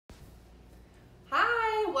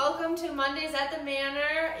welcome to Mondays at the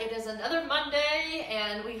Manor. It is another Monday,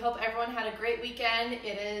 and we hope everyone had a great weekend.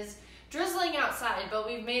 It is drizzling outside, but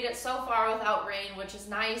we've made it so far without rain, which is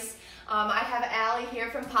nice. I have Allie here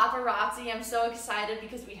from Paparazzi. I'm so excited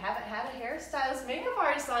because we haven't had a hairstylist makeup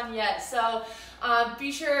artist on yet, so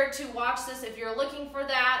be sure to watch this if you're looking for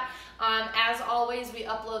that. As always, we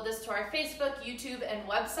upload this to our Facebook, YouTube, and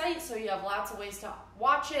website, so you have lots of ways to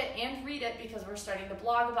watch it and read it because we're starting to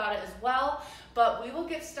blog about it as well. But we will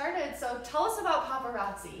get started. So tell us about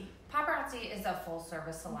Paparazzi. Paparazzi is a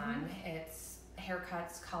full-service salon. It's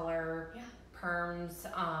haircuts, color, perms,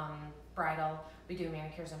 bridal. We do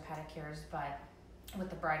manicures and pedicures, but with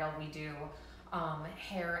the bridal we do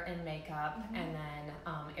hair and makeup, and then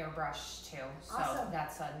airbrush too. So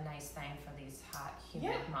that's a nice thing for these hot,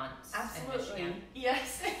 humid months. Absolutely. In Michigan.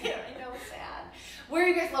 Yes. I know, sad. Where are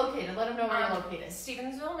you guys located? Let them know where you're located.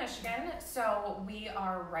 Stevensville, Michigan. So we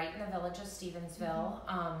are right in the village of Stevensville,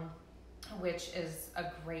 which is a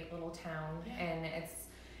great little town, and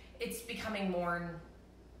it's becoming more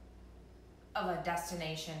of a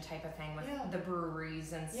destination type of thing with the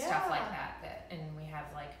breweries and stuff like that, and we have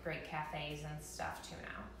like great cafes and stuff too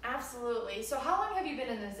now. Absolutely. So how long have you been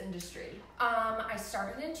in this industry? I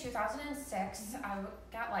started in 2006. I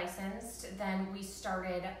got licensed. Then we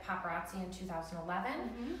started Paparazzi in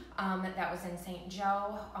 2011. That was in St.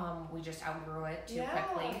 Joe. We just outgrew it too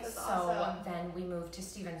quickly. So then we moved to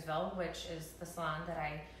Stevensville, which is the salon that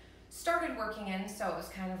I started working in. So it was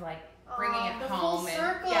kind of like bringing it home. Full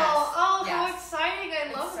circle. How exciting.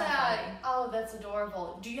 I love that. Funny. Oh, that's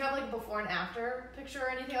adorable. Do you have like a before and after picture or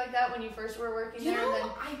anything like that when you first were working there?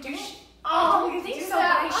 I don't. I think so,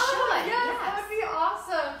 that. but I should. Yes, that would be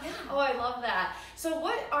awesome. Oh, I love that. So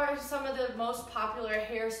what are some of the most popular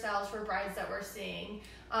hairstyles for brides that we're seeing?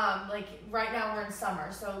 Like right now we're in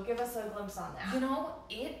summer, so give us a glimpse on that. You know,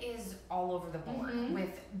 it is all over the board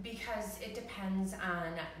because it depends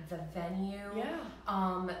on the venue,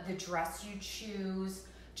 the dress you choose,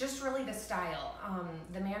 just really the style.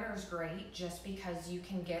 The Manor is great just because you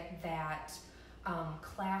can get that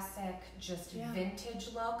classic, just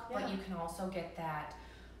vintage look, but you can also get that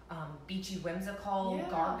beachy, whimsical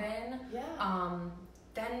garden.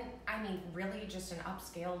 Then, I mean, really just an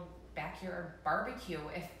upscale backyard barbecue,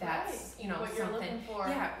 if that's what something you're looking for.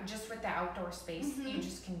 Just with the outdoor space, you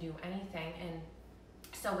just can do anything. And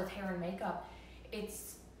so with hair and makeup,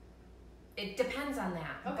 it depends on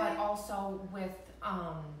that, but also with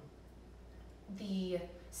the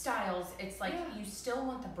styles, it's like you still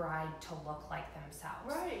want the bride to look like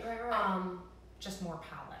themselves, right. just more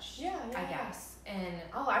polished, I guess. And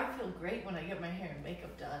I feel great when I get my hair and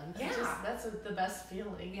makeup done. That's the best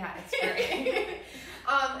feeling. It's great.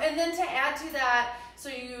 And then to add to that, so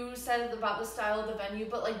you said about the style of the venue,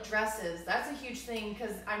 but like dresses, that's a huge thing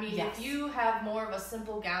because I mean, if you have more of a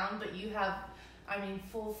simple gown, but you have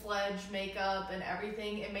full-fledged makeup and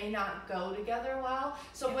everything, it may not go together well.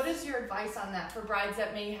 So what is your advice on that for brides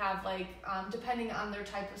that may have like, depending on their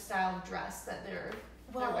type of style of dress that they're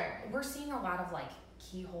wearing? We're seeing a lot of like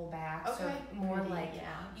keyhole backs or more like,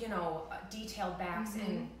 detailed backs,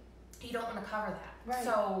 and you don't want to cover that. Right.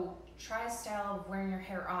 So try a style of wearing your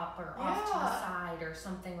hair up or off to the side or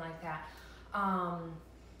something like that.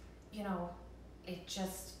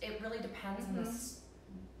 It really depends on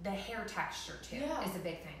the hair texture too is a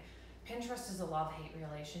big thing. Pinterest is a love-hate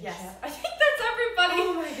relationship. Yes, I think that's everybody.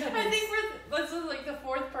 Oh my goodness. I think this is like the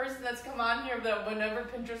fourth person that's come on here that whenever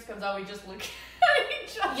Pinterest comes out, we just look at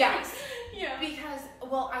each other. Yes. Because,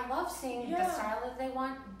 I love seeing the style that they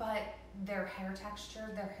want, but their hair texture,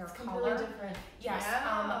 their hair color. Different. Yes.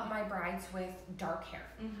 My brides with dark hair,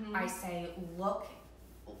 I say look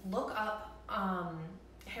up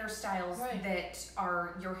hairstyles that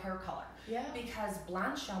are your hair color. Because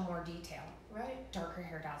blondes show more detail. Darker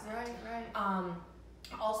hair doesn't.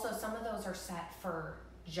 Also, some of those are set for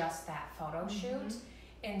just that photo shoot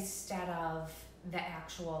instead of the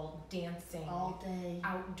actual dancing all day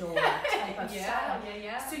outdoor type of style.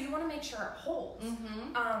 So you want to make sure it holds.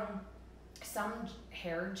 Some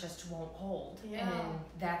hair just won't hold, and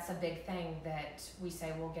that's a big thing that we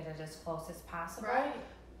say we'll get it as close as possible.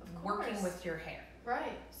 Working with your hair.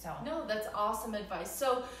 So no, that's awesome advice.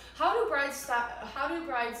 So how do brides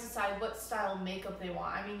decide what style of makeup they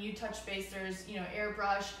want? I mean, you touch base. There's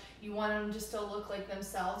airbrush. You want them just to look like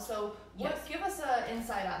themselves. So give us an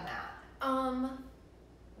insight on that.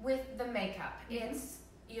 With the makeup, it's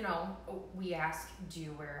we ask, do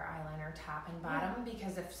you wear eyeliner top and bottom?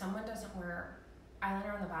 Because if someone doesn't wear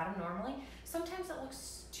eyeliner on the bottom normally, sometimes it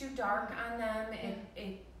looks too dark on them.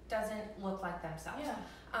 It doesn't look like themselves.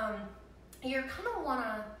 You're kind of want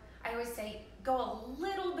to, I always say, go a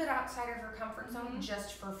little bit outside of your comfort zone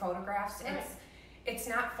just for photographs. Right. It's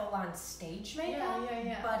not full on stage makeup,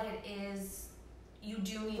 but it is. You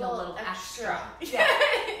do need a little extra. Yeah,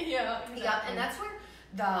 yeah, exactly. Yep, and that's where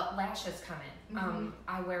the lashes come in.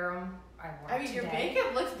 I wear them. I mean, your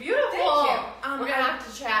makeup looks beautiful. Thank you. We're gonna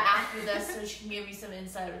have to chat after this so she can give me some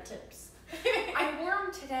insider tips. I wore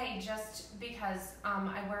them today just because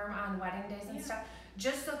I wear them on wedding days and stuff,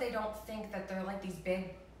 just so they don't think that they're like these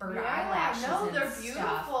big bird eyelashes. No, and they're stuff.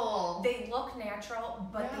 Beautiful. They look natural,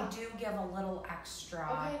 but they do give a little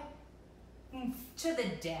extra to the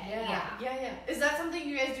day. Yeah. Is that something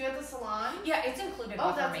you guys do at the salon? Yeah, it's included with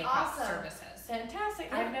our makeup services. Fantastic.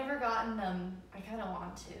 Yeah. I've never gotten them. I kind of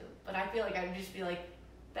want to, but I feel like I'd just be like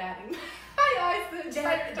batting my eyes.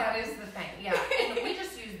 That is the thing, and we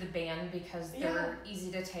just use the band because they're easy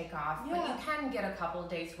to take off, but you can get a couple of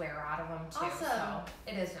days wear out of them too. Awesome. So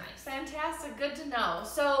it is nice. Fantastic. Good to know.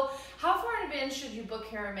 So how far in advance should you book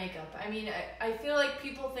hair and makeup? I mean, I feel like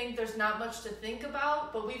people think there's not much to think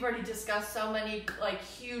about, but we've already discussed so many like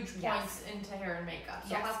huge points into hair and makeup.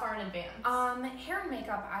 So how far in advance? Hair and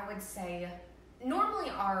makeup, I would say, normally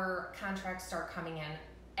our contracts start coming in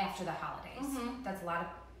after the holidays. That's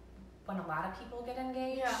when a lot of people get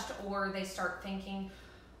engaged, or they start thinking,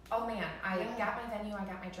 oh man, I got my venue, I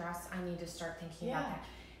got my dress, I need to start thinking about that.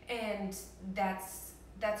 And that's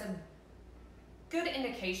a good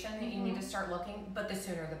indication that you need to start looking, but the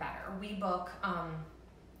sooner the better. We book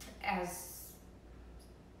as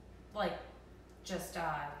like just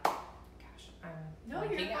gosh, I'm no,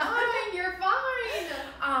 you're blanking. fine. You're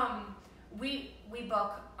fine. We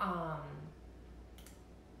book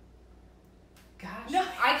gosh, no,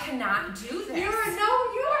 I cannot do this. You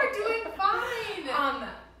are doing fine.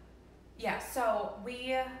 So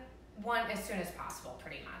we want as soon as possible,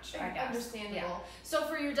 pretty much, I guess. Understandable. Yeah. So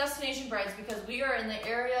for your destination brides, because we are in the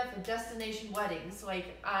area for destination weddings,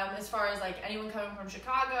 like as far as like anyone coming from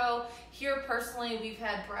Chicago, here personally, we've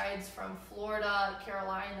had brides from Florida,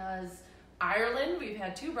 Carolinas, Ireland. We've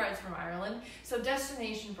had 2 brides from Ireland. So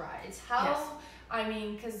destination brides, I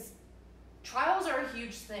mean, because trials are a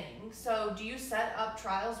huge thing. So do you set up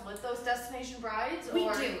trials with those destination brides? We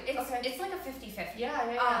do. It's like a 50-50.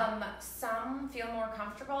 Yeah. Some feel more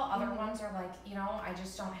comfortable. Other ones are like, I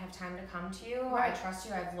just don't have time to come to you. Right. I trust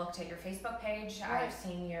you. I've looked at your Facebook page. Right. I've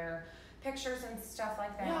seen your pictures and stuff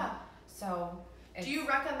like that. Yeah. So do you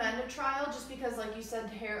recommend a trial just because, like you said,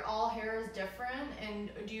 all hair is different? And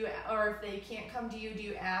or if they can't come to you, do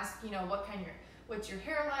you ask, what's your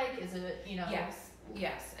hair like? Is it,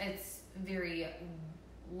 Yes. It's very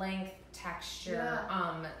length, texture.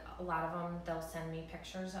 A lot of them, they'll send me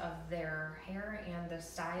pictures of their hair and the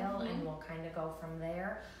style, and we'll kind of go from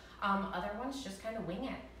there. Other ones just kind of wing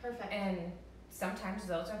it. Perfect. And sometimes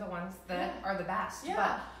those are the ones that are the best. Yeah.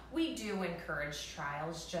 But we do encourage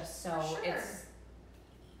trials just so it's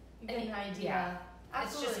you get an idea. Yeah.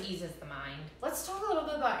 Absolutely. It just eases the mind. Let's talk a little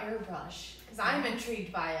bit about airbrush, because I'm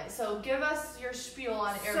intrigued by it. So give us your spiel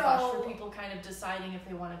on airbrush for people kind of deciding if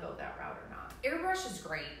they want to go that route or not. Airbrush is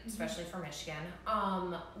great, especially for Michigan.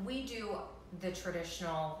 We do the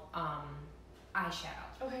traditional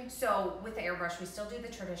eyeshadow. Okay. So with the airbrush, we still do the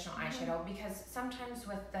traditional eyeshadow, because sometimes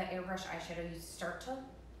with the airbrush eyeshadow, you start to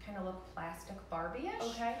kind of look plastic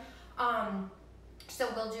Barbie-ish. Okay. So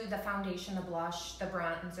we'll do the foundation, the blush, the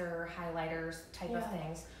bronzer, highlighters type of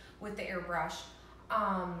things with the airbrush.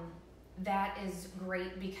 That is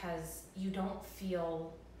great because you don't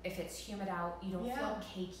feel, if it's humid out, you don't feel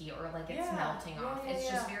cakey or like it's melting off. It's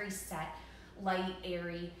just very set, light,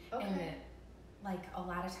 airy, and like a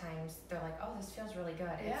lot of times they're like, oh, this feels really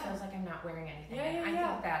good. It feels like I'm not wearing anything. I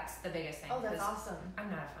think that's the biggest thing. Oh, that's awesome. I'm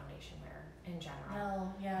not a foundation wearer in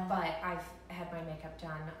general. No, But I've had my makeup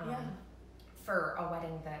done for a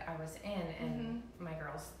wedding that I was in, and my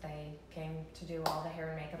girls, they came to do all the hair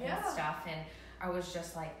and makeup and stuff, and I was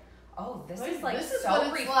just like, oh, this is like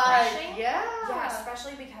so refreshing. Like. Yeah,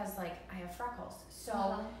 especially because like I have freckles,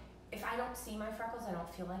 so if I don't see my freckles, I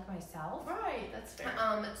don't feel like myself. Right, that's fair.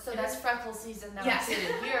 So that's freckle season now too.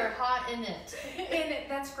 You're hot in it. And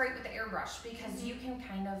that's great with the airbrush because you can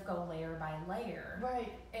kind of go layer by layer.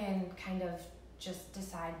 Right. And kind of just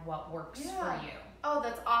decide what works for you. Oh,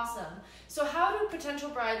 that's awesome. So how do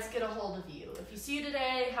potential brides get a hold of you? If you see you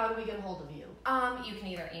today, how do we get a hold of you? You can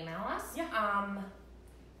either email us. Yeah.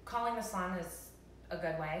 Calling the salon is a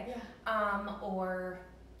good way. Yeah. Or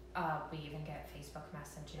we even get Facebook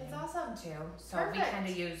messaging. That's awesome. Too. So we kind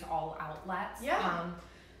of use all outlets. Yeah.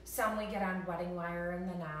 Some we get on Wedding Wire and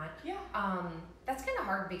the Knot. Yeah. That's kind of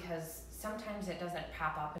hard because sometimes it doesn't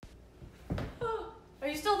pop up. Are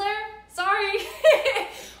you still there? Sorry.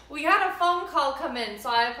 We had a phone call come in, so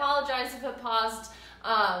I apologize if it paused.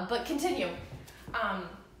 But continue.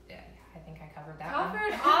 I think I covered that.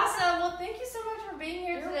 Awesome. Well, thank you so much for being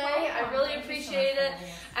here today. I really appreciate it.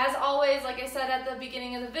 As always, like I said at the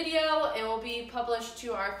beginning of the video, it will be published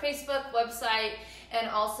to our Facebook website, and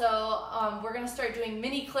also we're going to start doing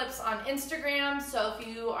mini clips on Instagram. So if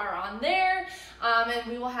you are on there,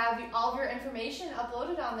 and we will have all of your information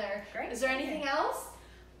uploaded on there. Great. Is there anything else?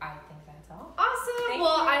 I think that's all. Awesome.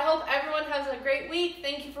 I hope everyone has a great week.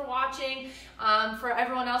 Thank you for watching. For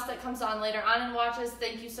everyone else that comes on later on and watches,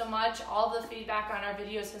 thank you so much. All the feedback on our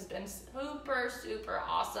videos has been super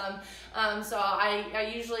awesome. So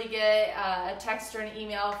I usually get a text or an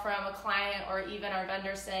email from a client or even our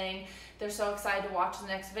vendor saying they're so excited to watch the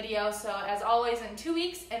next video. So as always, in 2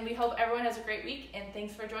 weeks, and we hope everyone has a great week, and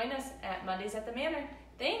thanks for joining us at Mondays at the Manor.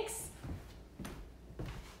 Thanks.